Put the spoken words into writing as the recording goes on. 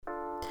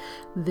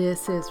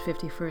This is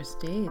 51st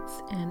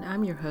Dates, and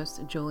I'm your host,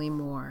 Jolie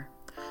Moore.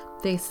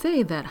 They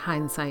say that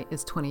hindsight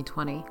is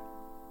 20/20.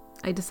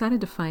 I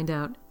decided to find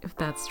out if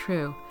that's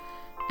true.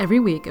 Every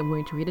week, I'm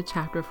going to read a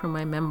chapter from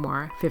my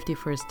memoir,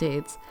 51st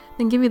Dates,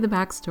 then give you the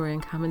backstory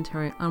and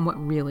commentary on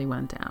what really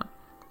went down.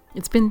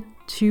 It's been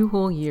 2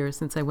 whole years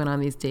since I went on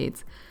these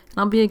dates, and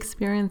I'll be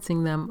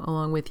experiencing them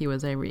along with you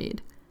as I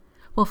read.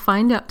 We'll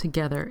find out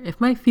together if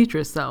my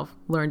future self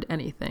learned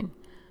anything.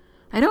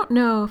 I don't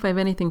know if I have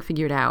anything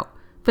figured out,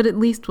 but at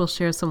least we'll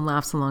share some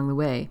laughs along the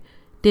way.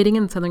 Dating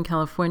in Southern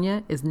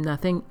California is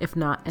nothing if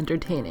not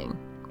entertaining.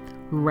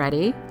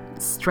 Ready?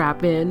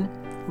 Strap in.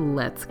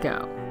 Let's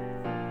go.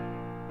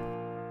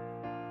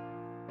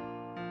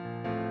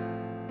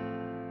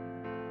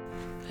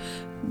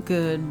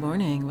 Good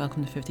morning.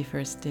 Welcome to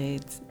 51st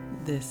Dates.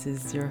 This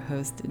is your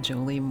host,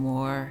 Jolie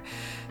Moore.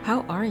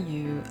 How are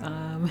you?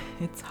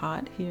 It's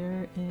hot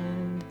here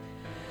in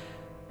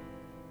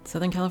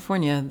Southern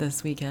California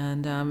this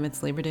weekend.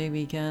 It's Labor Day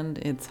weekend.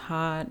 It's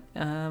hot.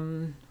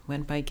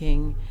 Went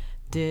biking.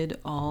 Did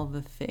all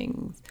the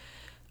things.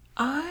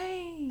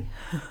 I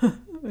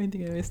think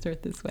I always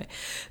start this way.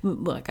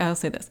 Look, I'll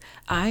say this.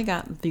 I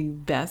got the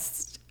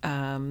best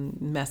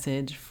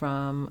message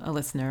from a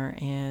listener,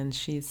 and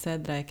she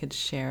said that I could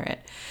share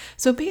it.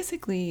 So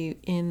basically,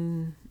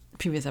 in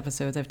previous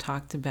episodes, I've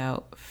talked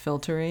about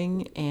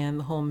filtering and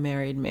the whole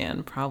married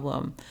man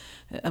problem,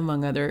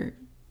 among other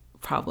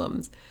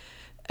problems.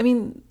 I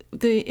mean,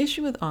 the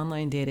issue with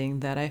online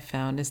dating that I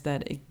found is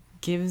that it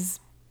gives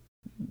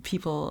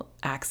people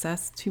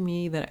access to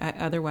me that I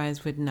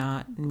otherwise would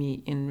not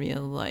meet in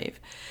real life.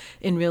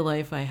 In real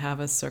life, I have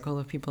a circle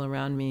of people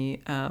around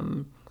me,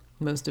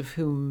 most of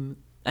whom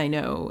I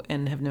know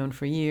and have known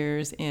for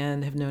years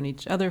and have known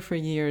each other for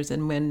years.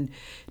 And when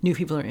new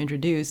people are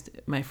introduced,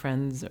 my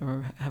friends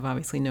have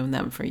obviously known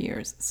them for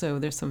years. So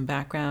there's some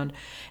background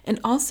and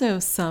also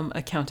some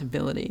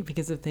accountability,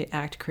 because if they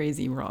act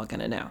crazy, we're all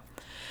going to know.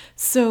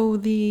 So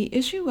the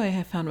issue I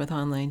have found with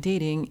online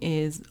dating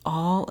is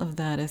all of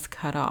that is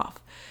cut off.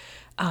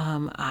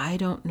 I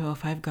don't know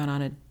if I've gone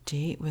on a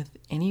date with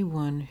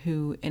anyone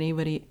who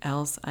anybody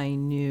else I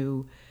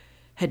knew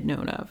had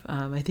known of.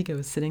 I think I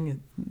was sitting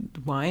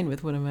at wine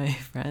with one of my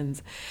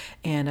friends,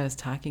 and I was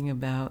talking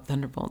about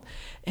Thunderbolt,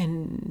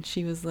 and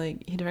she was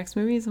like, "He directs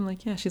movies?" I'm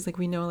like, "Yeah." She's like,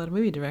 "We know a lot of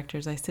movie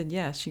directors." I said,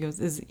 "Yes." She goes,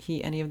 "Is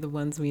he any of the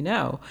ones we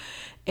know?"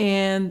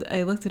 And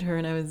I looked at her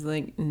and I was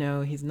like,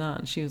 "No, he's not."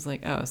 And she was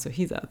like, "Oh, so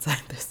he's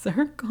outside the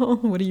circle.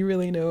 What do you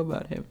really know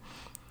about him?"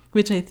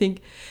 Which I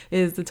think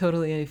is a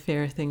totally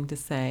fair thing to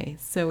say.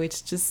 So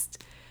it's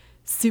just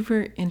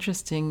super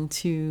interesting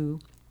to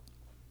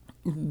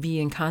be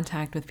in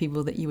contact with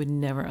people that you would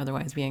never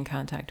otherwise be in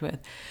contact with.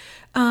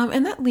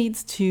 And that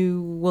leads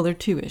to, well, there are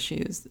 2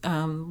 issues.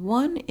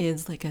 One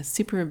is like a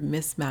super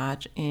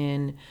mismatch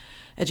in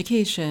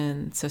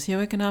education,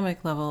 socioeconomic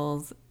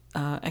levels,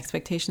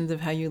 expectations of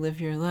how you live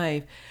your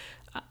life.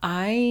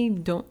 I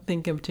don't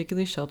think I'm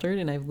particularly sheltered,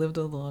 and I've lived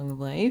a long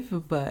life,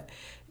 but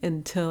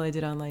until I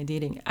did online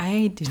dating,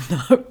 I did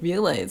not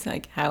realize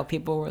like how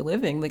people were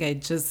living. Like I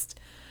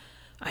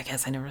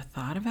guess I never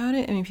thought about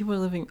it. I mean, people are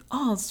living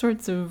all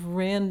sorts of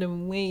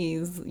random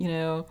ways,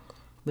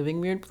 living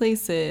weird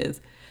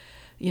places,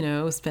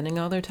 spending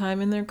all their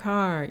time in their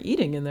car,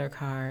 eating in their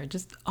car,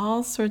 just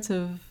all sorts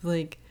of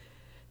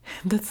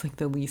that's like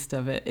the least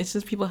of it. It's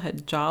just people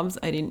had jobs.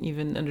 I didn't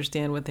even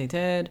understand what they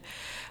did,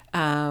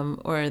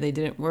 or they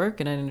didn't work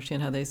and I didn't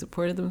understand how they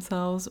supported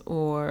themselves,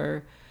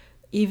 or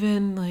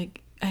even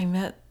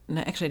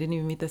actually I didn't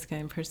even meet this guy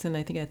in person.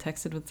 I think I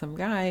texted with some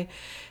guy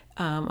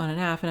on an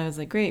app, and I was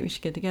like, "Great, we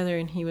should get together."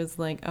 And he was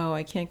like, "Oh,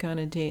 I can't go on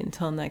a date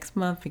until next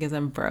month because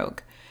I'm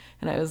broke."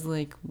 And I was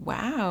like,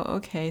 "Wow,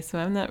 okay, so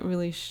I'm not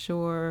really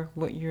sure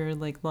what your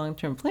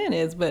long-term plan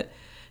is, but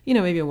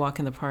maybe a walk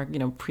in the park,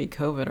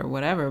 pre-COVID or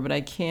whatever, but I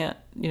can't,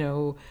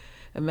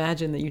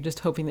 imagine that you're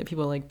just hoping that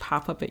people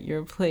pop up at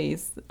your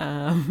place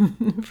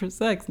for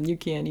sex and you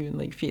can't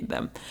even feed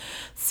them."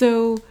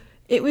 So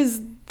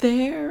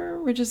there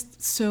were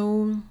just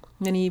so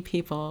many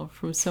people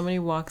from so many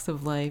walks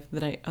of life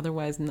that I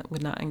otherwise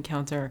would not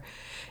encounter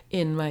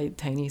in my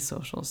tiny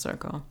social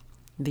circle.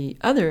 The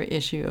other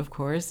issue, of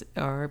course,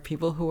 are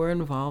people who are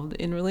involved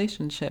in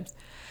relationships.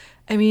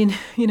 I mean,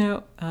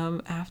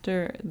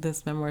 after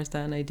this memoir is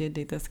done, I did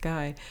date this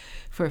guy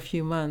for a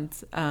few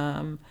months,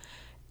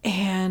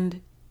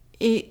 and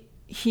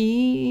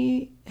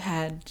he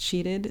had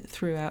cheated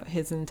throughout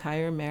his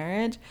entire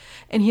marriage,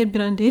 and he had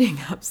been on dating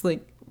apps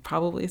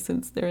probably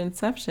since their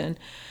inception.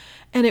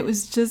 And it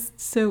was just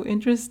so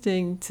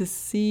interesting to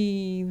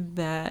see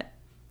that,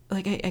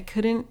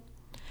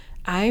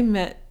 I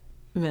met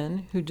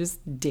men who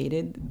just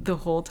dated the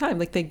whole time.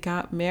 They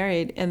got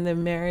married and the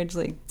marriage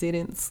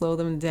didn't slow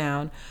them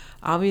down.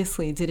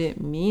 Obviously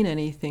didn't mean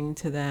anything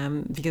to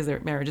them because their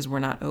marriages were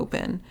not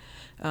open.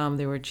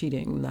 They were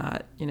cheating,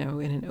 not, in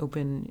an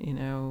open,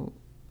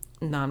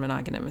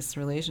 non-monogamous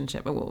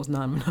relationship. Well, it was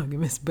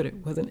non-monogamous, but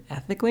it wasn't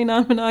ethically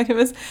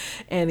non-monogamous,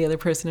 and the other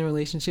person in the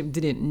relationship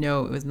didn't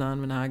know it was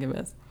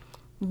non-monogamous.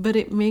 But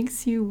it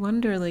makes you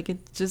wonder,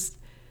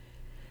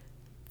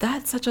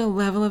 that's such a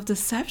level of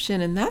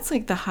deception. And that's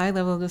like the high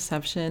level of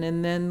deception.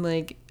 And then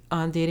like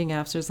on dating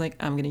apps, there's like,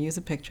 I'm going to use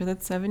a picture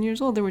that's 7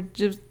 years old.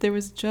 There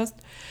was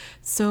just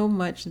so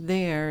much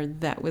there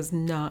that was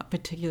not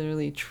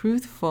particularly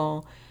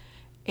truthful.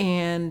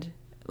 And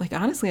like,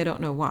 honestly, I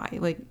don't know why.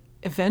 Like,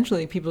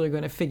 eventually people are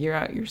going to figure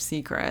out your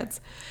secrets.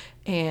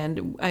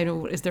 And I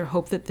don't, is there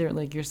hope that they're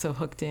like, you're so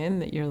hooked in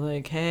that you're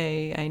like,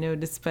 hey, I know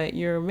despite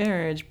your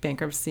marriage,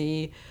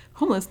 bankruptcy,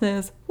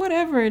 homelessness,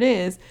 whatever it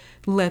is,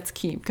 let's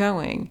keep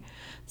going.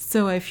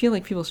 So I feel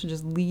like people should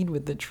just lead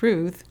with the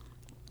truth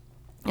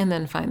and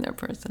then find their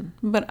person.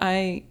 But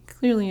I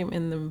clearly am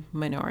in the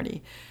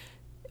minority.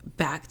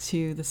 Back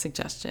to the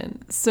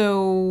suggestion.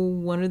 So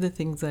one of the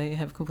things I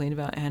have complained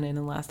about, Anna, in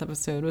the last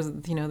episode was,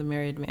 the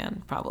married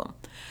man problem.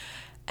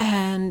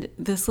 And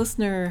this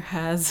listener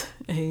has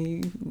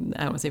I don't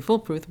want to say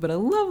foolproof, but a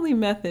lovely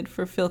method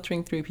for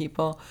filtering through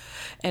people.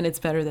 And it's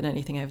better than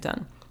anything I've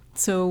done.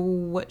 So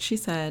what she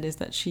said is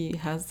that she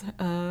has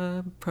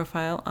a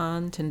profile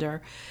on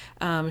Tinder.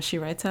 She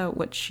writes out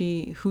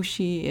who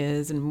she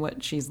is and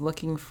what she's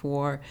looking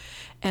for,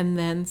 and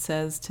then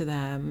says to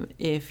them,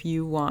 if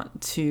you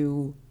want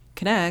to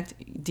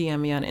connect, DM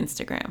me on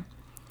Instagram.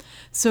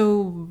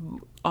 So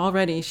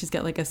already she's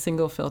got like a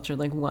single filter,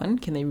 like 1,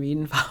 can they read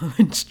and follow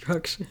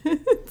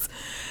instructions?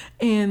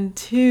 And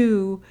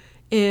 2,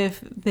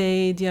 if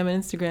they DM on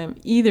Instagram,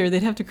 either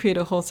they'd have to create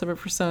a whole separate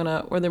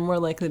persona or they're more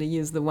likely to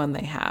use the one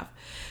they have.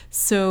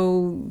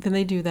 So then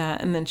they do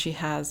that, and then she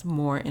has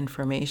more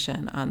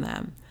information on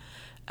them.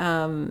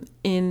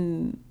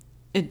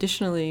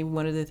 Additionally,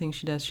 one of the things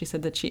she does, she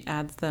said that she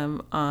adds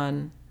them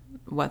on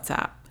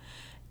WhatsApp.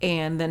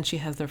 And then she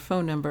has their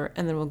phone number,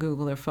 and then we'll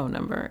Google their phone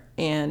number.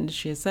 And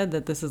she has said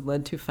that this has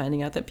led to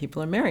finding out that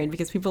people are married,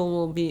 because people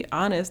will be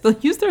honest. They'll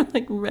use their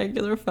like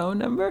regular phone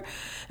number,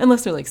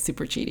 unless they're like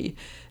super cheaty.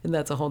 And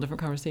that's a whole different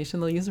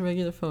conversation. They'll use a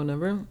regular phone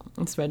number.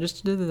 It's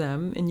registered to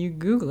them, and you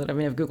Google it. I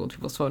mean, I've Googled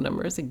people's phone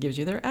numbers. It gives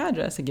you their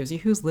address. It gives you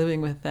who's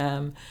living with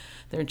them,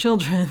 their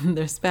children,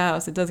 their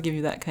spouse. It does give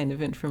you that kind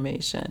of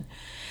information.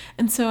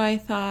 And so I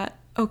thought,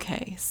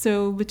 okay,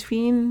 so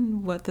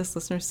between what this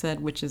listener said,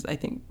 which is, I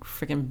think,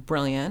 freaking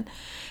brilliant,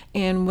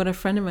 and what a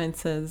friend of mine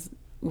says,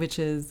 which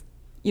is,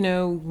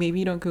 maybe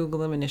you don't Google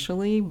them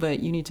initially, but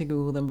you need to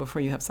Google them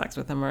before you have sex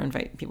with them or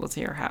invite people to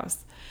your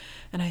house.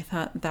 And I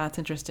thought, that's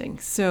interesting.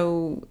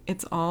 So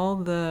it's all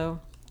the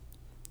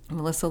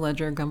Melissa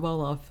Ledger Gumball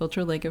Law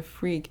filter like a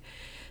freak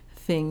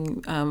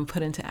thing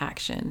put into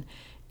action.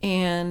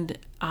 And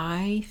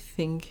I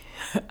think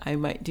I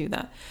might do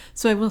that.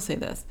 So I will say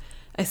this.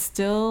 I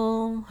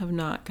still have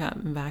not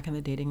gotten back on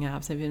the dating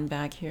apps. I've been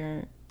back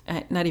here,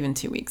 not even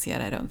 2 weeks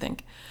yet, I don't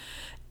think.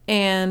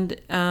 And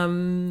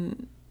I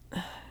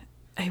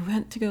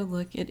went to go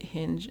look at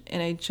Hinge,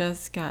 and I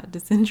just got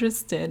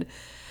disinterested.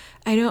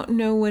 I don't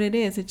know what it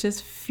is. It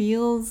just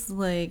feels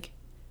like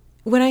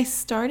when I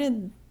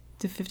started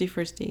the 50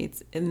 First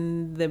Dates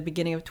in the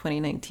beginning of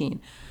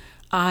 2019,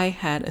 I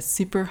had a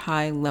super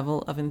high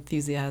level of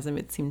enthusiasm.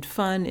 It seemed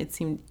fun. It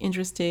seemed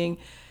interesting.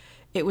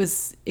 It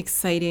was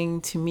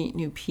exciting to meet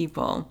new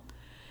people.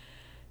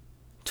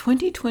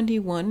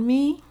 2021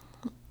 me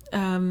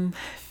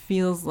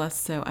feels less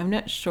so. I'm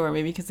not sure,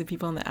 maybe because the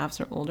people on the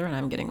apps are older and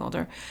I'm getting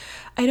older.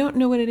 I don't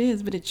know what it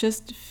is, but it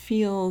just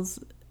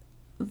feels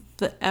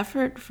the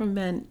effort from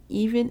men,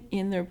 even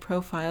in their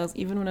profiles,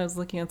 even when I was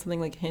looking at something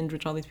like Hinge,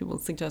 which all these people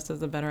suggest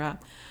as a better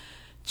app,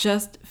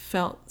 just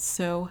felt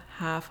so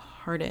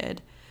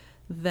half-hearted.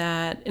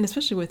 That, and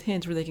especially with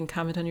Hinge where they can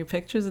comment on your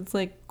pictures, it's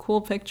like, cool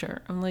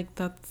picture. I'm like,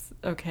 that's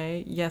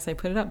okay. Yes, I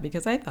put it up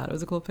because I thought it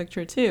was a cool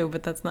picture too,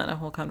 but that's not a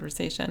whole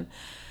conversation.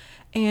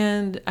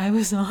 And I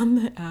was on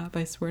the app,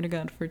 I swear to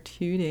God, for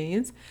 2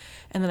 days,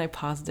 and then I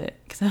paused it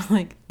because I'm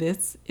like,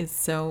 this is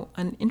so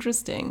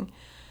uninteresting.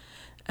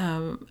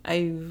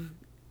 We're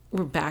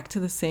back to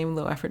the same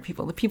low effort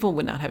people. The people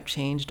would not have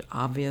changed,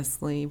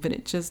 obviously, but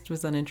it just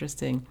was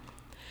uninteresting.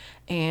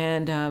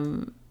 And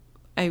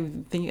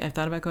I've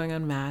thought about going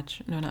on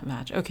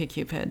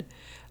OkCupid.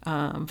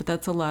 But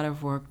that's a lot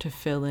of work to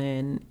fill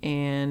in,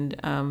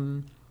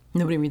 and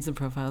nobody reads the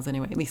profiles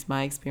anyway. At least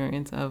my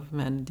experience of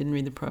men didn't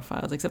read the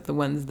profiles, except the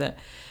ones that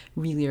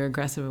really are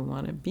aggressive and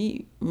want to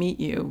meet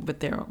you, but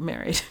they're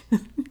married.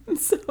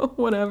 So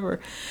whatever.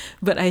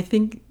 But I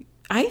think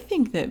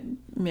that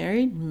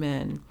married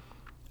men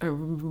are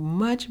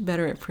much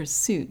better at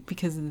pursuit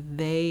because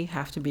they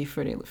have to be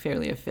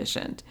fairly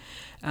efficient,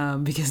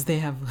 because they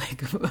have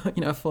like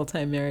a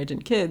full-time marriage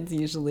and kids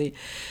usually,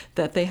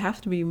 that they have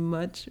to be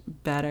much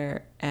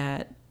better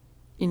at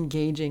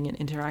engaging and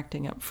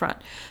interacting up front.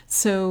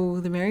 So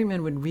the married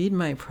men would read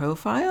my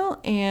profile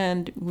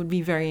and would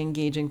be very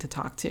engaging to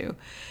talk to,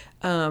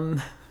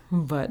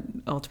 but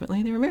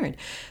ultimately they were married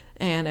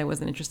and I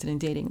wasn't interested in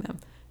dating them.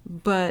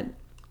 But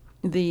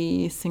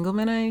the single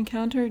men I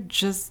encounter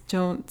just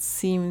don't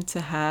seem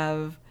to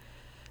have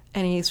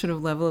any sort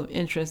of level of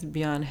interest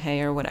beyond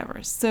hey or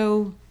whatever.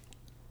 So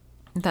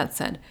that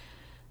said,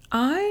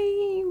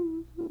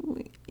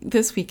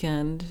 this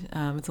weekend,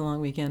 it's a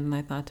long weekend, and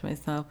I thought to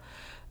myself,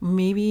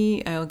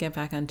 maybe I'll get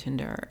back on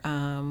Tinder.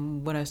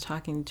 What I was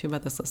talking to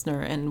about this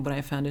listener and what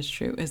I found is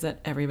true is that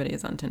everybody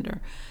is on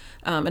Tinder.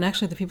 And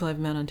actually the people I've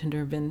met on Tinder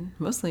have been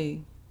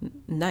mostly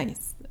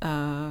nice,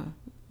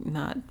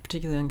 not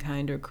particularly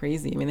unkind or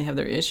crazy. I mean, they have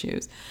their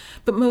issues,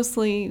 but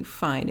mostly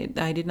fine.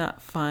 I did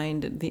not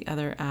find the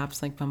other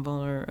apps like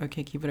Bumble or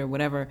OkCupid or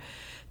whatever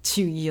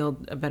to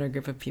yield a better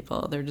group of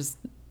people. There are just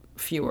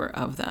fewer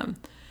of them.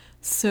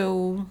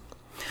 So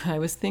I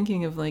was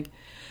thinking of like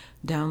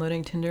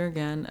downloading Tinder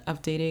again,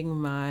 updating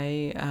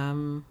my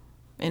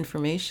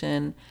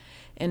information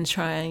and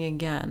trying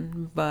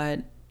again.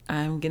 But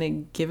I'm going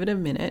to give it a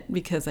minute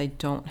because I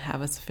don't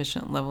have a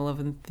sufficient level of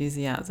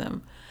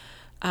enthusiasm.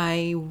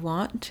 I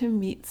want to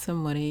meet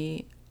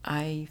somebody.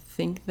 I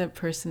think that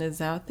person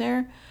is out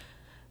there.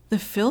 The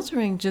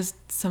filtering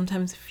just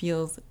sometimes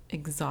feels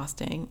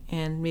exhausting,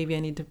 and maybe I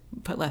need to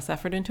put less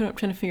effort into it. I'm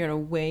trying to figure out a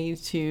way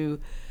to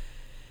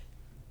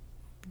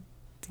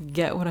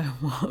get what I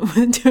want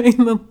with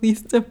doing the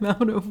least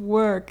amount of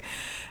work.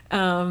 It's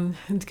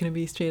going to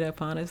be straight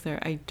up honest there.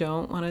 I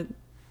don't want to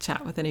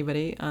chat with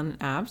anybody on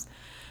apps.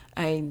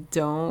 I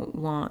don't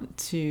want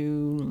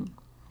to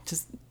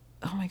just,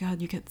 oh my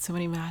God, you get so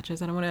many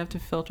matches. I don't want to have to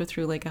filter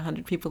through like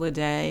 100 people a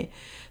day.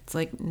 It's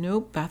like,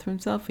 nope, bathroom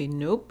selfie.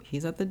 Nope,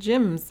 he's at the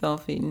gym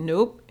selfie.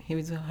 Nope, he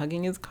was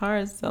hugging his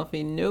car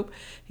selfie. Nope,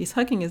 he's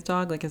hugging his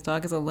dog like his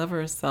dog is a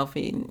lover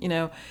selfie. You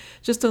know,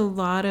 just a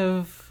lot.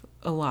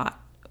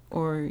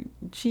 Or,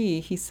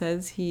 gee, he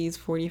says he's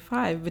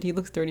 45, but he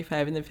looks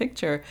 35 in the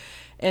picture.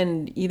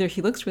 And either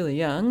he looks really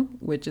young,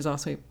 which is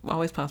also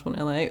always possible in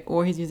LA,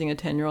 or he's using a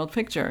 10-year-old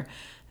picture.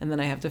 And then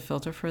I have to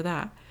filter for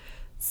that.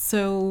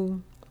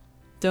 So,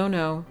 don't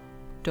know,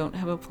 don't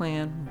have a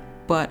plan,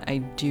 but I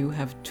do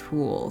have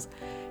tools.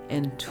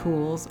 And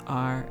tools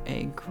are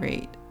a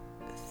great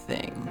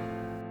thing.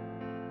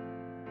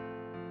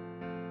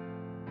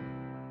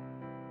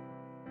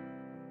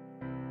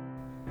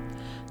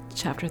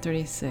 Chapter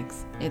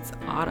 36. It's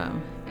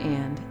autumn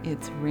and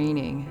it's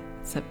raining.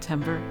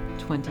 September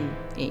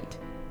 28.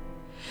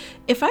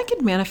 If I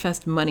could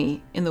manifest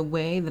money in the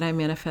way that I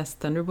manifest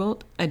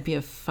Thunderbolt, I'd be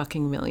a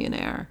fucking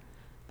millionaire.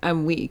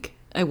 I'm weak.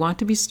 I want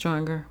to be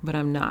stronger, but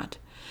I'm not.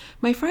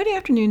 My Friday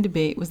afternoon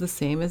debate was the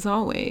same as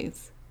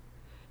always.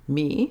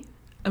 Me?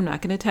 I'm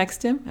not going to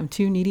text him. I'm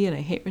too needy and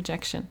I hate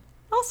rejection.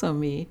 Also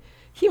me.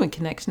 Human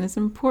connection is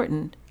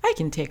important. I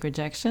can take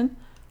rejection.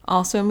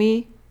 Also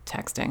me.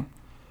 Texting.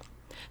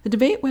 The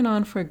debate went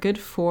on for a good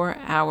 4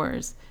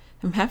 hours.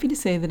 I'm happy to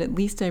say that at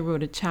least I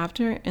wrote a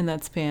chapter in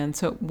that span,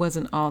 so it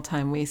wasn't all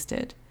time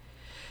wasted.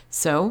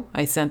 So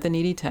I sent the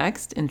needy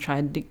text and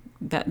tried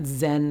that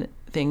Zen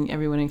thing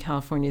everyone in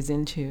California is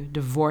into,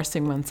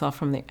 divorcing oneself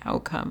from the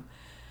outcome.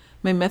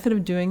 My method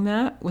of doing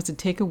that was to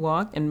take a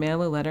walk and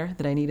mail a letter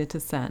that I needed to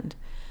send.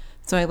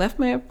 So I left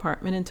my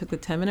apartment and took the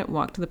 10-minute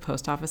walk to the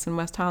post office in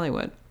West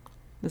Hollywood.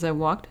 As I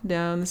walked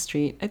down the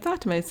street, I thought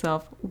to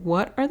myself,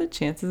 what are the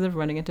chances of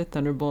running into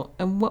Thunderbolt,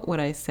 and what would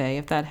I say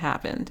if that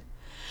happened?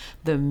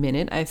 The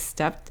minute I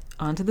stepped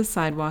onto the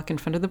sidewalk in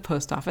front of the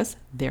post office,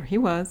 there he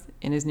was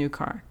in his new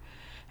car.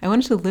 I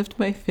wanted to lift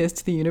my fist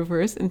to the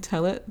universe and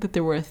tell it that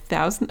there were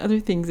 1,000 other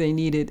things I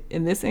needed,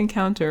 and this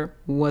encounter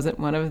wasn't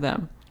one of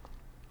them.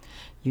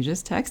 You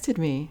just texted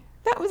me.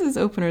 That was his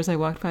opener as I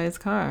walked by his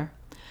car.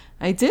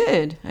 I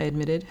did, I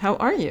admitted. How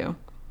are you?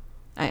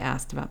 I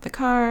asked about the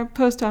car,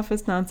 post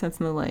office nonsense,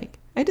 and the like.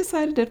 I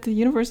decided if the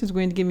universe was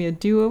going to give me a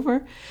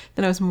do-over,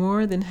 then I was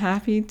more than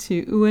happy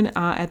to ooh and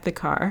ah at the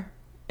car.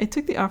 I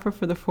took the offer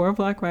for the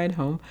 4-block ride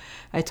home.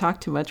 I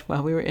talked too much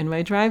while we were in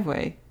my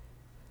driveway.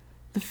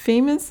 The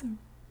famous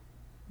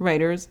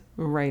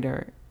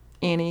writer,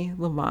 Annie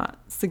Lamott,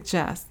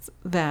 suggests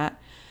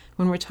that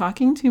when we're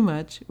talking too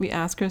much, we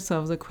ask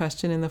ourselves a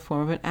question in the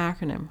form of an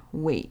acronym.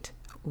 Wait,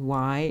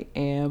 why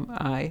am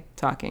I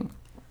talking?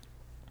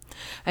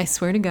 I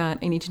swear to God,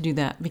 I need to do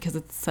that because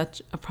it's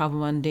such a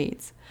problem on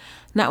dates.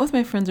 Not with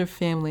my friends or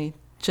family,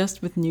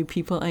 just with new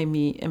people I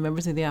meet and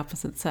members of the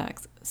opposite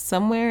sex.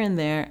 Somewhere in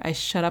there, I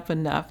shut up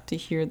enough to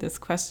hear this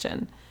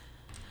question.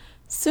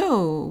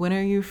 So, when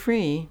are you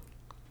free?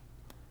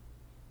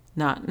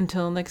 Not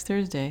until next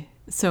Thursday.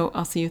 So,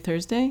 I'll see you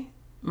Thursday?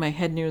 My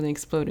head nearly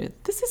exploded.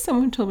 This is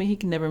someone who told me he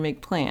could never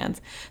make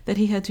plans, that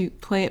he had to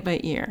play it by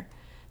ear.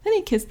 Then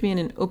he kissed me in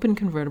an open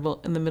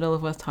convertible in the middle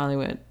of West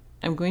Hollywood.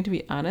 I'm going to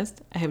be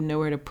honest, I have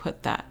nowhere to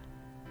put that.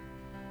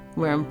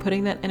 Where I'm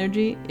putting that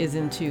energy is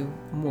into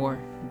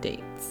more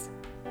dates.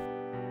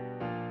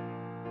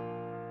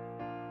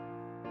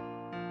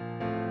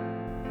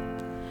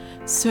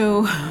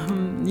 So,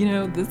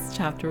 this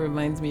chapter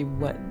reminds me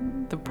what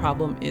the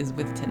problem is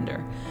with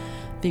Tinder.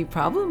 The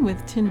problem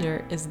with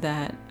Tinder is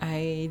that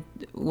I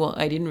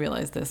didn't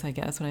realize this, I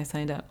guess, when I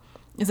signed up,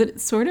 is that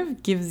it sort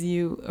of gives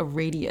you a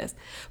radius,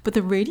 but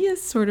the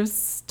radius sort of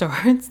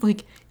starts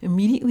like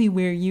immediately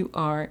where you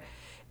are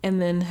and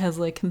then has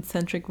like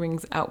concentric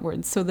rings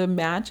outwards. So the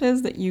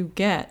matches that you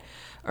get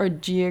are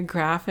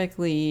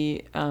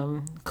geographically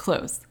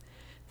close.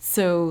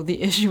 So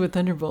the issue with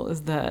Thunderbolt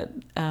is that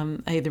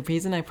the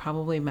reason I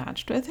probably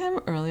matched with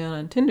him early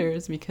on Tinder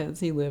is because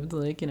he lived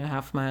like,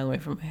 half a mile away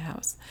from my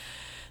house.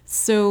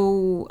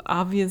 So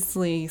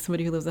obviously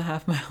somebody who lives a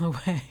half mile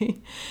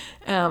away,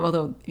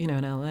 although, in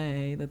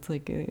LA, that's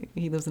like,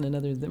 he lives in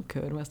another zip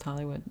code, West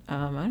Hollywood. I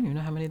don't even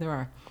know how many there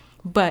are.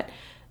 But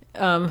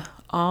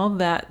all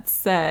that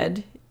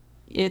said,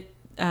 people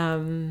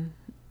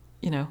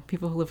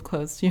who live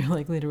close, you're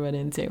likely to run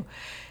into.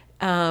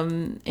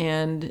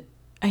 And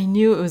I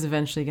knew it was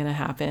eventually going to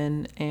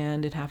happen,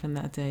 and it happened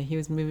that day. He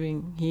was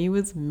mailing,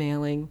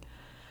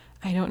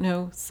 I don't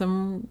know,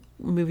 some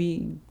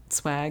movie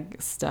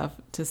swag stuff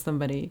to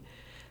somebody,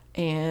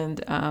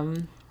 and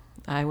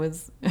I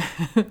was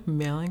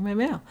mailing my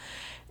mail.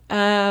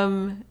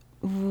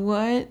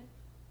 What?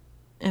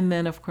 And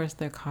then, of course,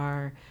 their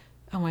car.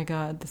 Oh my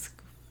God, this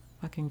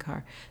fucking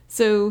car.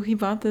 So he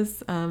bought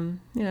this,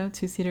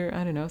 two-seater,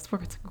 I don't know,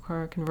 sports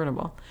car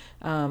convertible.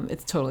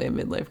 It's totally a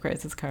midlife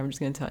crisis car, I'm just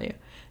going to tell you.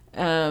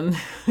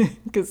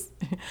 Because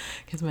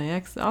my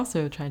ex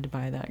also tried to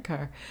buy that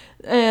car.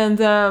 And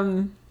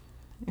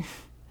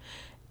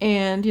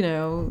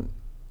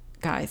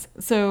guys.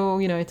 So,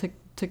 I took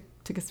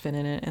a spin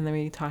in it, and then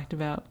we talked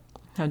about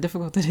how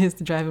difficult it is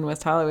to drive in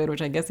West Hollywood,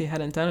 which I guess he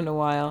hadn't done in a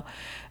while.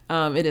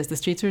 It is. The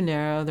streets are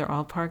narrow. They're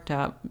all parked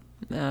up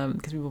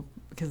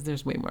because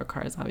there's way more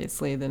cars,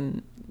 obviously,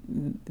 than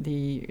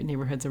the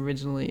neighborhoods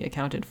originally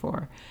accounted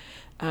for.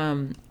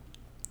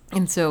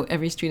 And so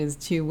every street is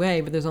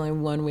two-way, but there's only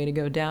one way to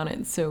go down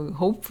it. So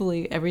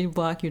hopefully every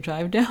block you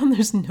drive down,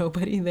 there's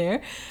nobody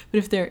there. But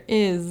if there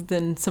is,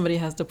 then somebody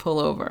has to pull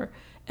over.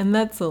 And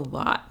that's a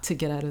lot to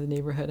get out of the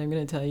neighborhood. I'm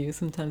going to tell you,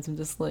 sometimes I'm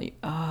just like,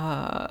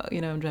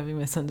 I'm driving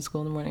my son to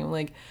school in the morning. I'm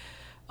like,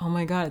 oh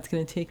my God, it's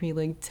going to take me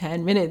like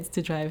 10 minutes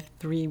to drive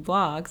 3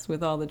 blocks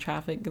with all the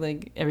traffic,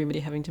 like everybody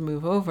having to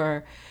move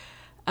over.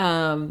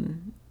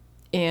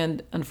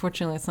 And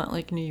unfortunately, it's not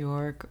like New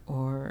York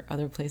or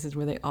other places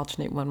where they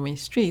alternate one-way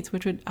streets,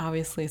 which would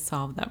obviously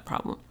solve that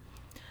problem.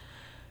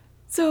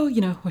 So,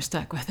 we're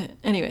stuck with it.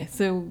 Anyway,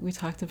 so we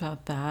talked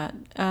about that.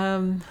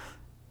 A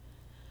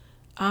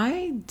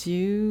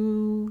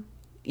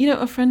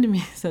friend of me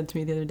said to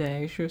me the other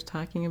day, she was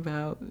talking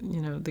about,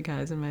 the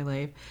guys in my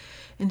life.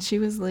 And she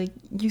was like,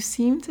 you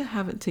seem to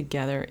have it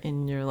together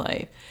in your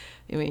life.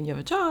 I mean, you have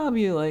a job,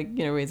 you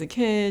raise a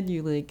kid,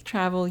 you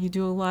travel, you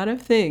do a lot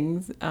of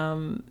things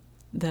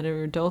that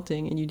are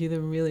adulting, and you do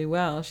them really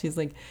well. She's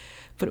like,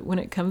 but when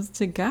it comes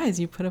to guys,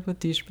 you put up with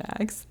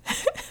douchebags.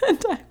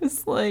 And I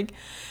was like,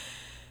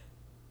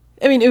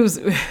 I'm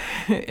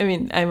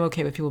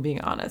okay with people being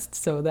honest.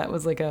 So that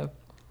was it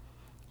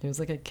was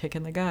like a kick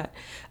in the gut.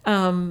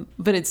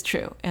 But it's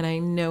true. And I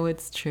know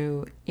it's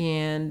true.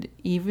 And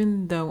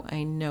even though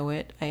I know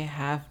it, I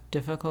have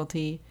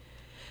difficulty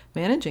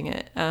managing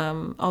it.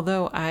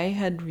 Although I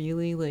had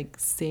really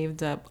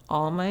saved up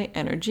all my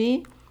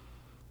energy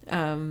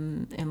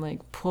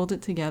and pulled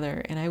it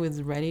together, and I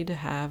was ready to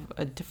have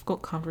a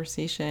difficult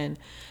conversation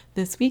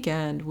this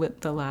weekend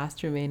with the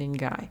last remaining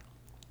guy.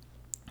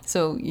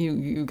 So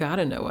you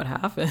gotta know what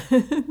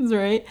happens,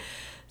 right?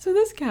 So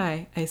this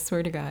guy, I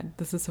swear to God,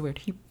 this is so weird.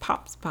 He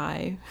pops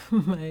by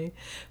my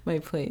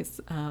place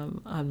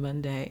on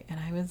Monday, and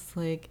I was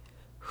like,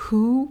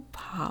 who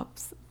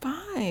pops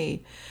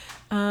by?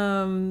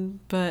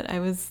 But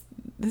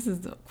this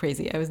is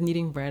crazy. I was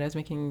kneading bread. I was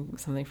making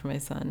something for my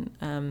son.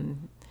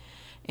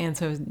 And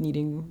so I was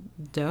kneading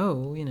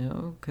dough,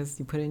 because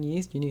you put in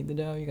yeast, you knead the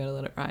dough, you got to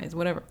let it rise,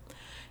 whatever.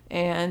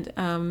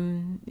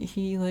 And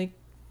he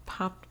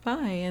popped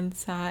by and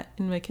sat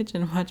in my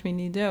kitchen and watched me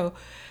knead dough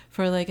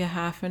for a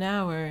half an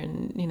hour.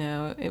 And,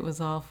 it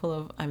was all full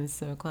of, I'm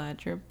so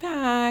glad you're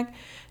back.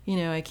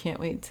 I can't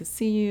wait to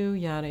see you,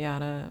 yada,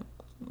 yada,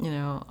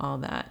 all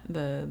that,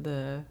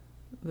 the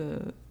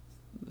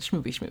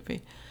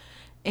schmoopy.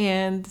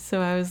 And so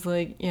I was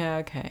like, yeah,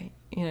 okay,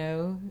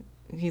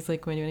 he's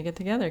like, when do you want to get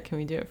together? Can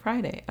we do it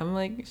Friday? I'm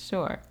like,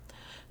 sure.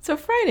 So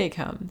Friday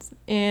comes,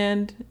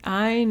 and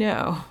I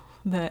know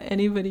that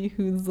anybody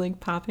who's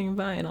popping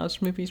by and all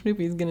schmoopy is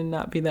going to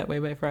not be that way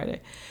by Friday.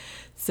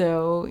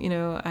 So,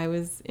 I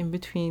was in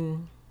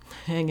between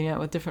hanging out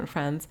with different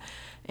friends,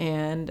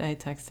 and I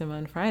text him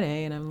on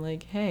Friday, and I'm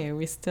like, hey, are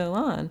we still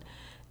on?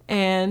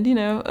 And,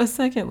 a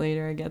second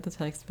later, I get the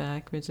text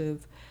back, which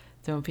is,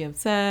 don't be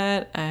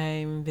upset.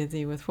 I'm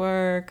busy with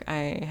work.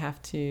 I have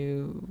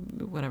to,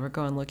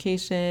 go on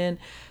location.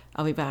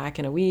 I'll be back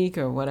in a week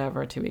or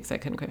whatever, 2 weeks. I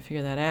couldn't quite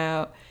figure that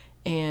out.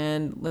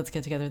 And let's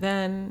get together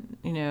then,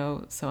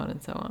 so on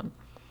and so on.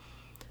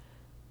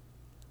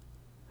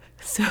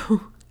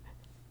 So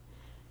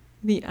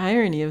the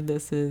irony of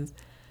this is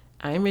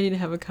I'm ready to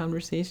have a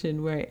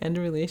conversation where I end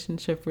a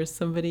relationship where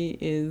somebody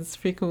is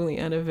frequently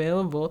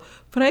unavailable,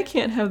 but I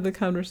can't have the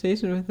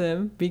conversation with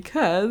them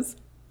because,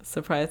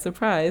 surprise,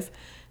 surprise,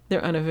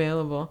 they're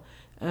unavailable.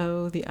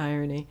 Oh, the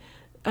irony.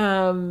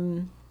 I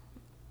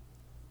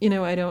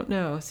don't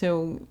know.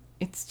 So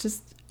it's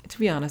just, to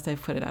be honest,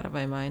 I've put it out of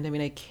my mind. I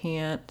mean,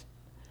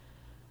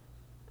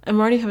 I'm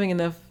already having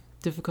enough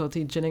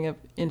difficulty ginning up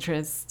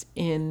interest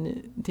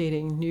in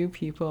dating new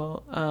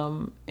people.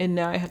 And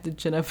now I have to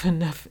gin up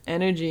enough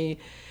energy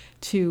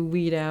to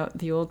weed out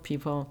the old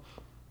people.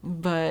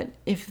 But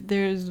if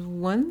there's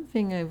one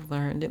thing I've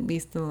learned, at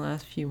least in the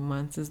last few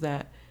months, is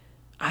that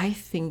I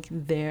think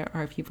there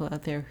are people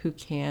out there who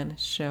can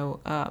show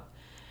up.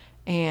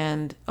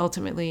 And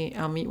ultimately,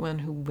 I'll meet one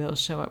who will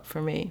show up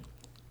for me.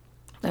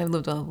 I've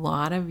lived a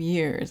lot of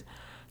years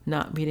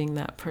not meeting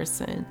that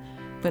person.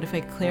 But if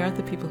I clear out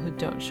the people who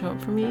don't show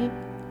up for me,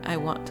 I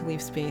want to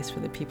leave space for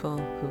the people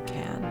who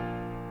can.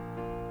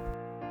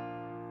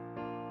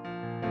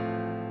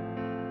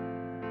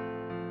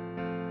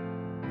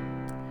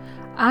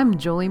 I'm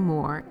Jolie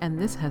Moore, and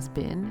this has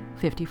been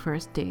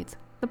 51st Dates,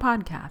 the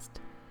podcast.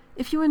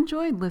 If you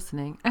enjoyed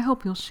listening, I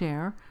hope you'll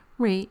share,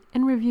 rate,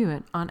 and review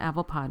it on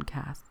Apple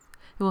Podcasts.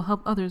 It will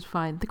help others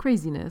find the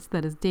craziness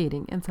that is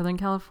dating in Southern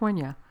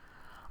California.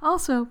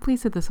 Also,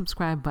 please hit the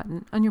subscribe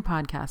button on your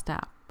podcast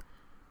app.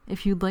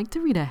 If you'd like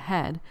to read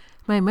ahead,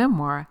 my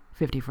memoir,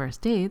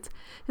 51st Dates,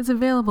 is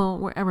available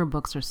wherever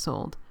books are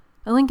sold.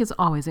 A link is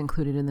always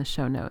included in the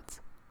show notes.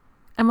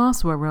 I'm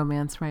also a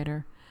romance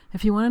writer.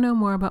 If you want to know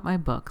more about my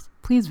books,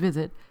 please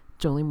visit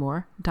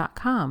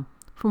joliemoore.com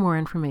for more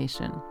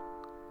information.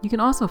 You can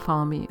also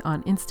follow me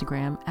on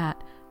Instagram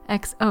at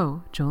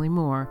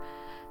XOJolieMoore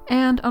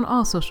and on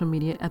all social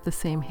media at the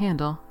same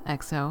handle,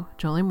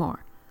 XOJolieMoore.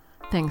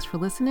 Thanks for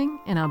listening,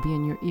 and I'll be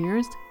in your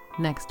ears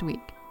next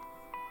week.